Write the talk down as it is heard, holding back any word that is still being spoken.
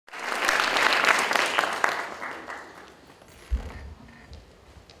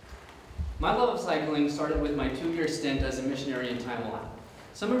My love of cycling started with my 2-year stint as a missionary in Taiwan.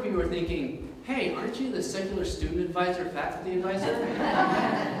 Some of you are thinking, hey, aren't you the secular student advisor, faculty advisor?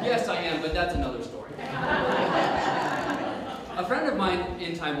 Yes, I am, but that's another story. A friend of mine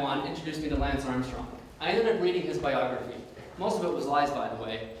in Taiwan introduced me to Lance Armstrong. I ended up reading his biography. Most of it was lies, by the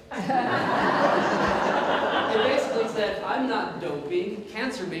way. It basically said, I'm not doping,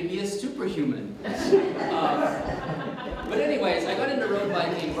 cancer made me a superhuman. But anyways, I got into road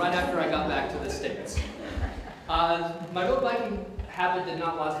biking right after I got back to the States. My road biking habit did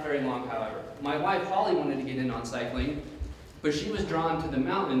not last very long, however. My wife, Holly, wanted to get in on cycling, but she was drawn to the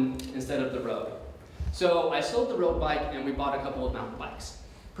mountain instead of the road. So I sold the road bike and we bought a couple of mountain bikes.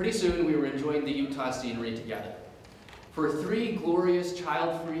 Pretty soon we were enjoying the Utah scenery together. For 3 glorious,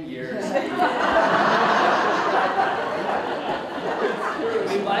 child-free years, we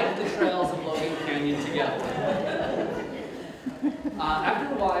biked the trails of Logan Canyon together.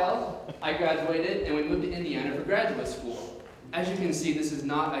 After a while, I graduated and we moved to Indiana for graduate school. As you can see, this is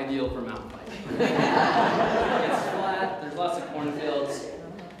not ideal for mountain biking. It's flat, there's lots of cornfields.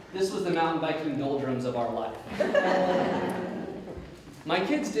 This was the mountain biking doldrums of our life. My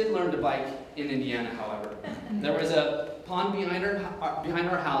kids did learn to bike in Indiana, however. There was a pond behind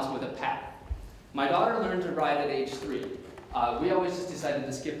our house with a path. My daughter learned to ride at age 3. We always just decided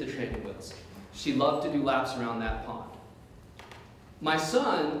to skip the training wheels. She loved to do laps around that pond. My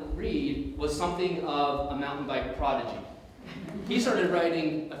son, Reed, was something of a mountain bike prodigy. He started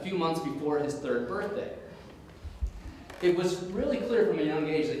riding a few months before his 3rd birthday. It was really clear from a young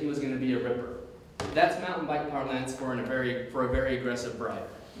age that he was going to be a ripper. That's mountain bike parlance for a very aggressive bride.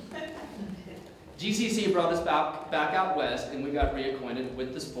 GCC brought us back out west and we got reacquainted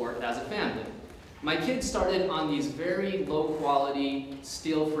with the sport as a family. My kids started on these very low quality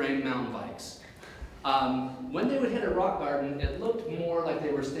steel frame mountain bikes. When they would hit a rock garden, it looked more like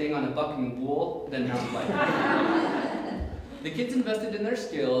they were staying on a bucking bull than mountain biking. The kids invested in their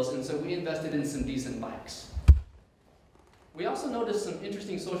skills, and so we invested in some decent bikes. We also noticed some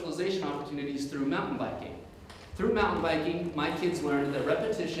interesting socialization opportunities through mountain biking. Through mountain biking, my kids learned that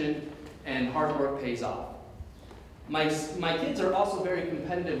repetition and hard work pays off. My kids are also very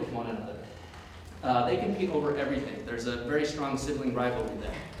competitive with one another. They compete over everything. There's a very strong sibling rivalry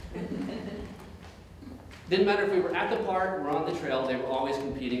there. Didn't matter if we were at the park or on the trail, they were always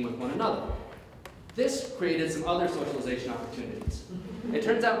competing with one another. This created some other socialization opportunities. It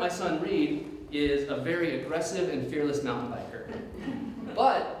turns out my son Reed is a very aggressive and fearless mountain biker.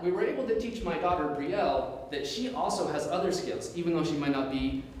 But we were able to teach my daughter Brielle that she also has other skills, even though she might not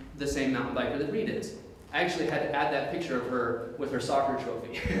be the same mountain biker that Reed is. I actually had to add that picture of her with her soccer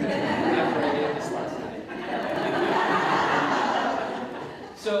trophy after I gave this last night.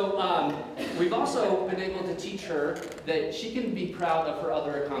 So we've also been able to teach her that she can be proud of her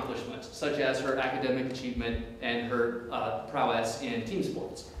other accomplishments, such as her academic achievement and her prowess in team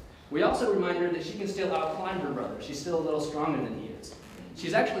sports. We also remind her that she can still outclimb her brother. She's still a little stronger than he is.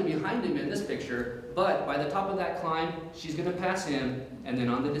 She's actually behind him in this picture, but by the top of that climb, she's going to pass him, and then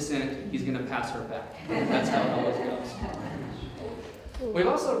on the descent, he's going to pass her back. That's how it always goes. We've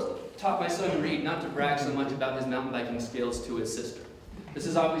also taught my son Reed not to brag so much about his mountain biking skills to his sister. This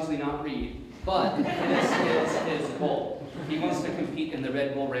is obviously not Reed, but this is his goal. He wants to compete in the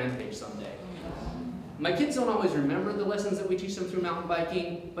Red Bull Rampage someday. My kids don't always remember the lessons that we teach them through mountain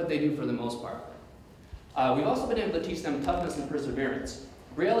biking, but they do for the most part. We've also been able to teach them toughness and perseverance.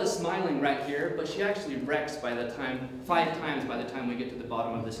 Brielle is smiling right here, but she actually wrecks 5 times by the time we get to the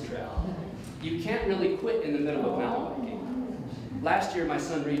bottom of this trail. You can't really quit in the middle of mountain biking. Last year, my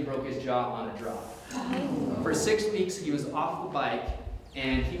son Reed broke his jaw on a drop. For 6 weeks, he was off the bike,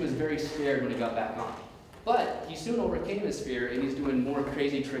 and he was very scared when he got back on. But he soon overcame his fear, and he's doing more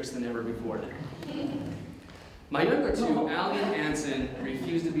crazy tricks than ever before now. My younger 2, Allie and Anson,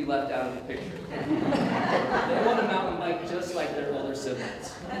 refuse to be left out of the picture. They want a mountain bike just like their older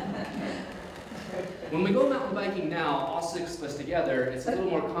siblings. When we go mountain biking now, all 6 of us together, it's a little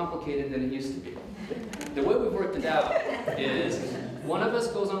more complicated than it used to be. The way we've worked it out is one of us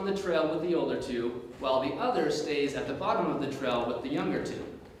goes on the trail with the older 2, while the other stays at the bottom of the trail with the younger 2.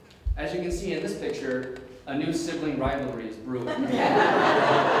 As you can see in this picture, a new sibling rivalry is brewing. You've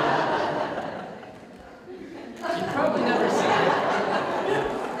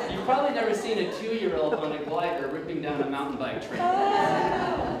probably never seen a 2-year-old on a glider ripping down a mountain bike trail.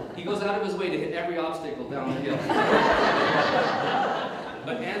 He goes out of his way to hit every obstacle down the hill.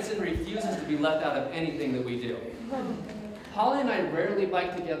 But Anson refuses to be left out of anything that we do. Holly and I rarely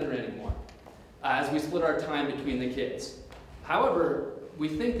bike together anymore, as we split our time between the kids. However, we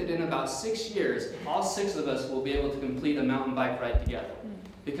think that in about 6 years, all 6 of us will be able to complete a mountain bike ride together.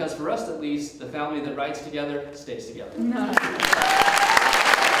 Because for us at least, the family that rides together stays together. Nice.